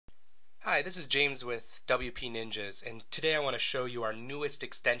Hi, this is James with WP Ninjas, and today I want to show you our newest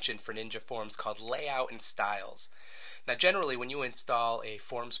extension for Ninja Forms called Layout and Styles. Now generally when you install a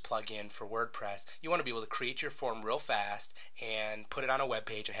Forms plugin for WordPress, you want to be able to create your form real fast and put it on a web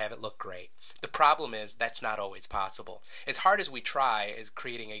page and have it look great. The problem is that's not always possible. As hard as we try as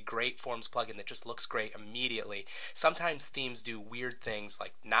creating a great Forms plugin that just looks great immediately, sometimes themes do weird things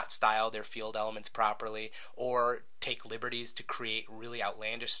like not style their field elements properly or take liberties to create really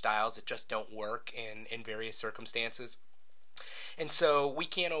outlandish styles that just don't work in various circumstances. And so we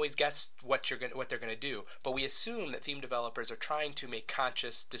can't always guess what they're going to do, but we assume that theme developers are trying to make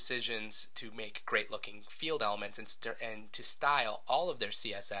conscious decisions to make great looking field elements and to style all of their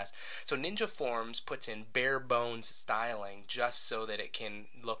CSS. So Ninja Forms puts in bare bones styling just so that it can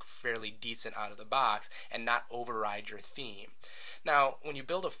look fairly decent out of the box and not override your theme. Now when you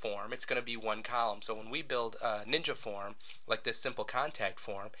build a form, it's going to be one column. So when we build a Ninja form like this simple contact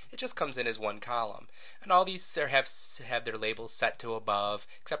form, it just comes in as one column, and all these have their labels set to above,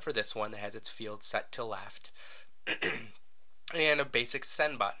 except for this one that has its field set to left. And a basic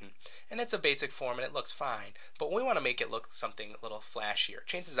send button. And it's a basic form and it looks fine, but we want to make it look something a little flashier.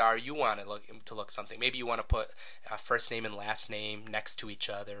 Chances are you want it to look something. Maybe you want to put first name and last name next to each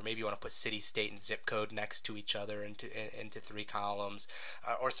other. Maybe you want to put city, state, and zip code next to each other into three columns,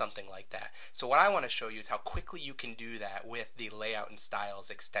 or something like that. So what I want to show you is how quickly you can do that with the Layout and Styles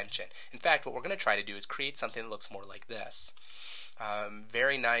extension. In fact, what we're going to try to do is create something that looks more like this.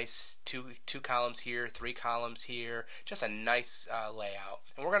 Very nice, two columns here, three columns here, just a nice layout.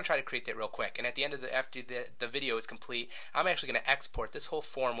 And we're going to try to create that real quick. And at the end of after the video is complete, I'm actually going to export this whole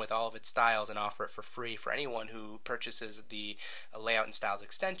form with all of its styles and offer it for free for anyone who purchases the Layout and Styles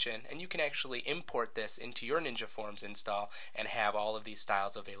extension. And you can actually import this into your Ninja Forms install and have all of these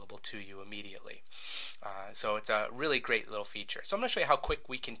styles available to you immediately. So it's a really great little feature. So I'm going to show you how quick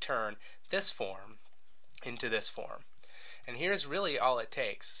we can turn this form into this form. And here's really all it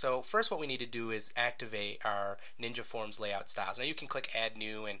takes. So first what we need to do is activate our Ninja Forms layout styles. Now you can click add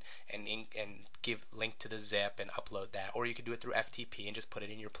new and give link to the zip and upload that, or you can do it through FTP and just put it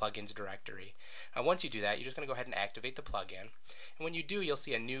in your plugins directory. Once you do that, you're just going to go ahead and activate the plugin. And when you do, you'll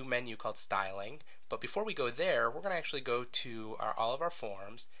see a new menu called styling. But before we go there, we're going to actually go to all of our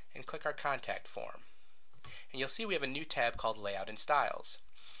forms and click our contact form. And you'll see we have a new tab called Layout and Styles.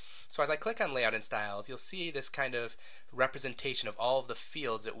 So as I click on Layout and Styles, you'll see this kind of representation of all of the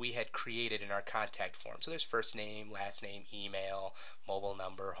fields that we had created in our contact form. So there's first name, last name, email, mobile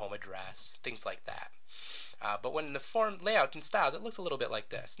number, home address, things like that. But when the form Layout and Styles, it looks a little bit like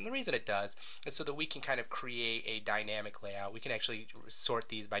this. And the reason it does is so that we can kind of create a dynamic layout. We can actually sort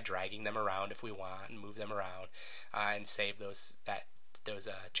these by dragging them around if we want and move them around and save those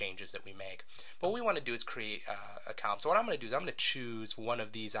changes that we make. But what we want to do is create a column. So what I'm going to do is I'm going to choose one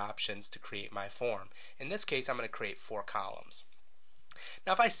of these options to create my form. In this case, I'm going to create 4 columns.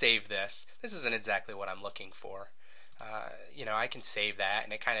 Now if I save this isn't exactly what I'm looking for. I can save that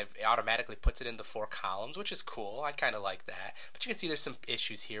and it automatically puts it into 4 columns, which is cool. I kind of like that. But you can see there's some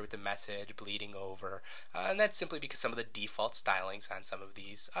issues here with the message bleeding over, and that's simply because some of the default stylings on some of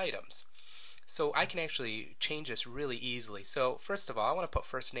these items. So I can actually change this really easily. So first of all, I want to put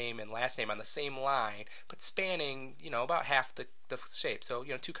first name and last name on the same line, but spanning, about half the shape. So,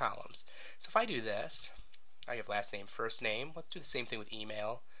 2 columns. So if I do this, I have last name, first name. Let's do the same thing with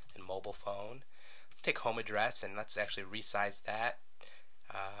email and mobile phone. Let's take home address and let's actually resize that.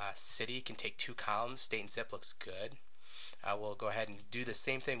 City can take 2 columns. State and zip looks good. We'll go ahead and do the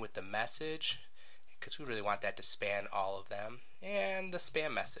same thing with the message because we really want that to span all of them. And the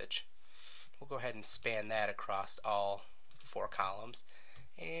spam message. We'll go ahead and span that across all 4 columns.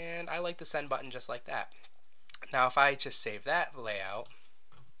 And I like the send button just like that. Now if I just save that layout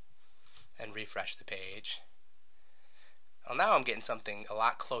and refresh the page, well, now I'm getting something a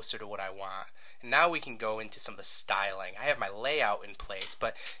lot closer to what I want. And now we can go into some of the styling. I have my layout in place,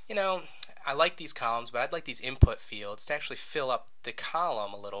 but I like these columns, but I'd like these input fields to actually fill up the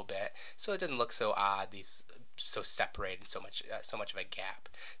column a little bit so it doesn't look so odd, these so separated, so much of a gap.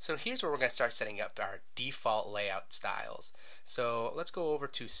 So here's where we're going to start setting up our default layout styles. So let's go over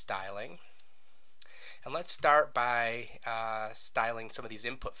to styling. And let's start by styling some of these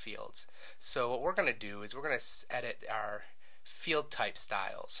input fields. So what we're going to do is we're going to edit our field type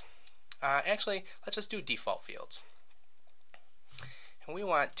styles. Actually, let's just do default fields. And we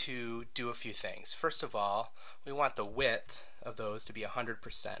want to do a few things. First of all, we want the width of those to be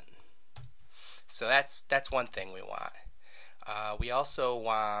 100%. So that's one thing we want. We also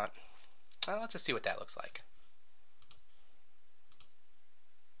want, let's just see what that looks like.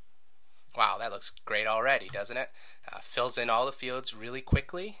 Wow, that looks great already, doesn't it? Fills in all the fields really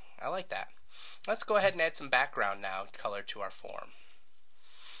quickly. I like that. Let's go ahead and add some background now color to our form.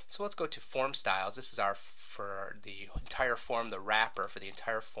 So let's go to form styles. This is for the entire form, the wrapper for the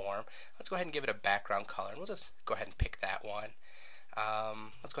entire form. Let's go ahead and give it a background color, and we'll just go ahead and pick that one.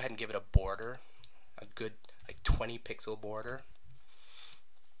 Let's go ahead and give it a border, a good like 20 pixel border.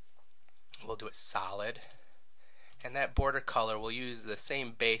 We'll do it solid, and that border color we'll use the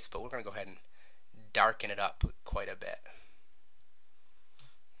same base, but we're going to go ahead and darken it up quite a bit.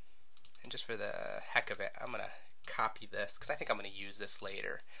 And just for the heck of it, I'm going to copy this because I think I'm going to use this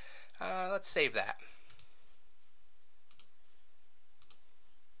later. Let's save that.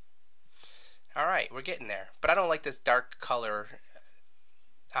 Alright, we're getting there. But I don't like this dark color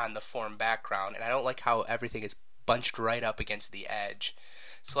on the form background, and I don't like how everything is bunched right up against the edge.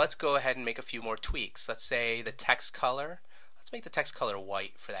 So let's go ahead and make a few more tweaks. Let's say the text color. Let's make the text color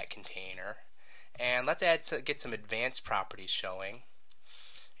white for that container. And let's get some advanced properties showing.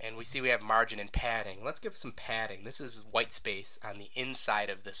 And we see we have margin and padding. Let's give some padding. This is white space on the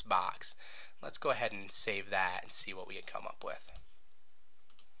inside of this box. Let's go ahead and save that and see what we can come up with.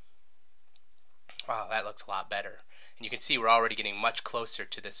 Wow, that looks a lot better. And you can see we're already getting much closer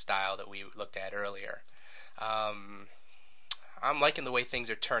to this style that we looked at earlier. I'm liking the way things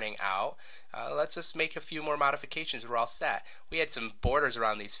are turning out. Let's just make a few more modifications. We're all set. We had some borders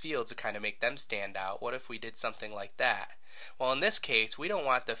around these fields to kind of make them stand out. What if we did something like that? Well, in this case, we don't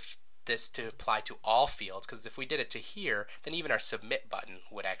want this to apply to all fields, because if we did it to here, then even our submit button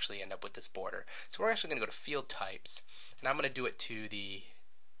would actually end up with this border. So we're actually going to go to field types, and I'm going to do it to the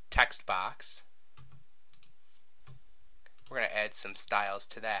text box. We're going to add some styles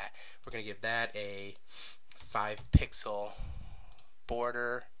to that. We're going to give that a 5 pixel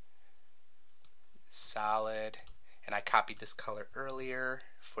border, solid, and I copied this color earlier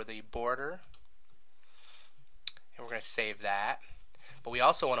for the border. And we're going to save that. But we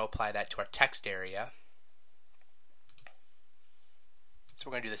also want to apply that to our text area. So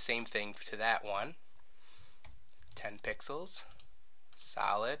we're going to do the same thing to that one. 10 pixels,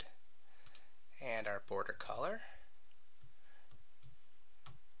 solid, and our border color.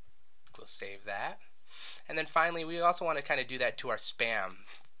 We'll save that. And then finally, we also want to kind of do that to our spam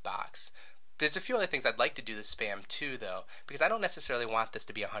box. There's a few other things I'd like to do the spam too, though, because I don't necessarily want this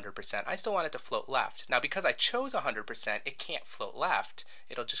to be 100%. I still want it to float left. Now, because I chose 100%, it can't float left.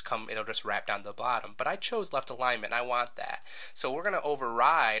 It'll just wrap down the bottom. But I chose left alignment, and I want that. So we're going to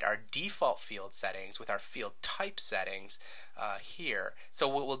override our default field settings with our field type settings here. So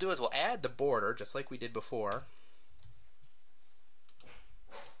what we'll do is we'll add the border, just like we did before.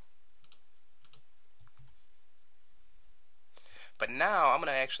 But now I'm going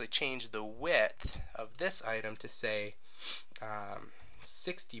to actually change the width of this item to say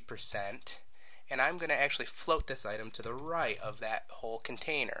 60%, and I'm going to actually float this item to the right of that whole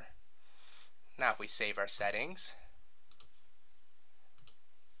container. Now if we save our settings,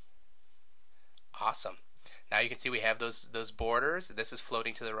 awesome. Now you can see we have those borders. This is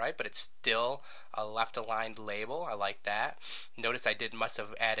floating to the right, but it's still a left aligned label. I like that. Notice I must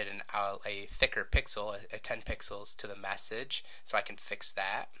have added a thicker pixel, a 10 pixels to the message, so I can fix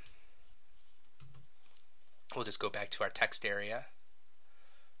that. We'll just go back to our text area.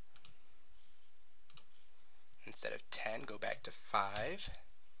 Instead of 10, go back to 5.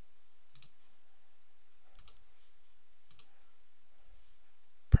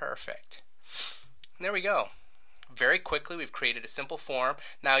 Perfect. And there we go. Very quickly we've created a simple form.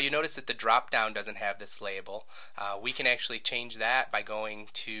 Now you notice that the drop down doesn't have this label. We can actually change that by going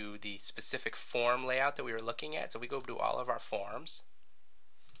to the specific form layout that we were looking at. So we go to all of our forms,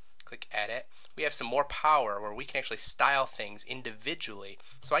 click edit. We have some more power where we can actually style things individually.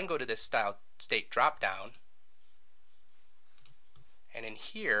 So I can go to this style state drop down, and in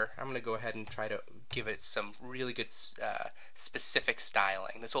here I'm going to go ahead and try to give it some really good specific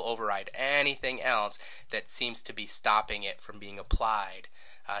styling. This will override anything else that seems to be stopping it from being applied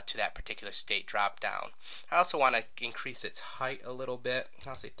to that particular state drop down. I also want to increase its height a little bit.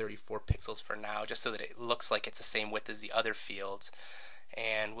 I'll say 34 pixels for now, just so that it looks like it's the same width as the other fields.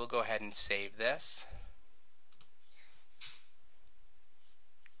 And we'll go ahead and save this.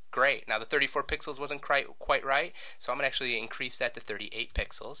 Great. Now the 34 pixels wasn't quite right, so I'm going to actually increase that to 38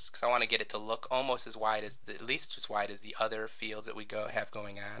 pixels because I want to get it to look almost as wide as, at least as wide as the other fields that we have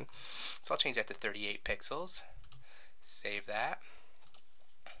going on. So I'll change that to 38 pixels. Save that.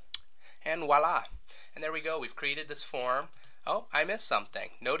 And voila. And there we go. We've created this form. Oh, I missed something.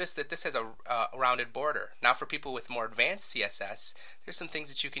 Notice that this has a rounded border. Now for people with more advanced CSS, there's some things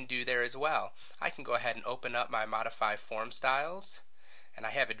that you can do there as well. I can go ahead and open up my modify form styles. And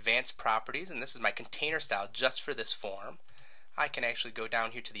I have advanced properties, and this is my container style just for this form. I can actually go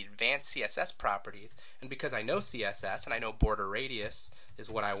down here to the Advanced CSS Properties, and because I know CSS and I know border radius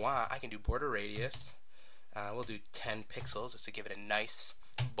is what I want, I can do border radius. We'll do 10 pixels just to give it a nice,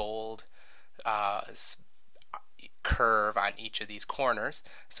 bold curve on each of these corners.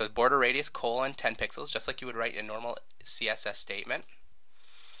 So border radius colon 10 pixels, just like you would write a normal CSS statement.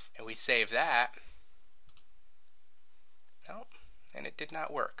 And we save that. Oh, and it did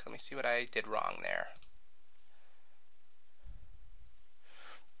not work. Let me see what I did wrong there.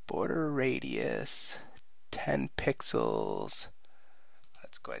 Border radius 10 pixels.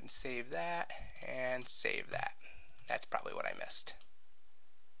 Let's go ahead and save that and save that. That's probably what I missed.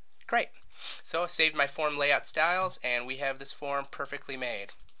 Great. So I saved my form layout styles, and we have this form perfectly made.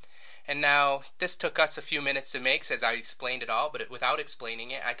 And now this took us a few minutes to make, as I explained it all, but without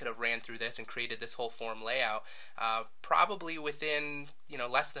explaining it, I could have ran through this and created this whole form layout probably within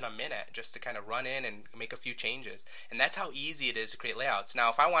less than a minute, just to kind of run in and make a few changes. And that's how easy it is to create layouts. Now,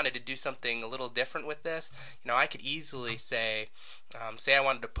 if I wanted to do something a little different with this, I could easily say I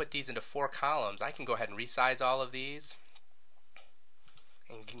wanted to put these into 4 columns. I can go ahead and resize all of these,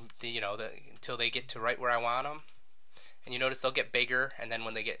 and until they get to right where I want them. And you notice they'll get bigger, and then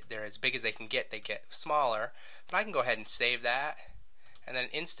when they're as big as they get smaller. But I can go ahead and save that, and then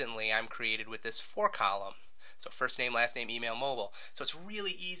instantly I'm created with this 4 column. So first name, last name, email, mobile. So it's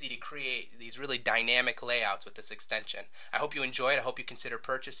really easy to create these really dynamic layouts with this extension. I hope you enjoy it. I hope you consider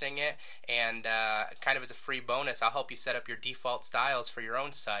purchasing it. And kind of as a free bonus, I'll help you set up your default styles for your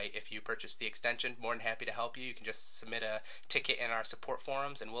own site. If you purchase the extension, more than happy to help you. You can just submit a ticket in our support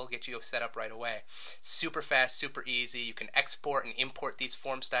forums, and we'll get you set up right away. Super fast, super easy. You can export and import these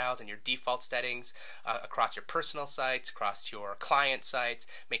form styles and your default settings across your personal sites, across your client sites.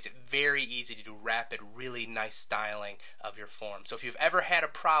 Makes it very easy to do rapid, really nice styling of your form. So if you've ever had a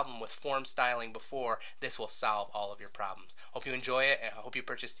problem with form styling before, this will solve all of your problems. Hope you enjoy it, and I hope you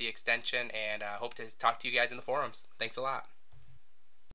purchase the extension, and I hope to talk to you guys in the forums. Thanks a lot.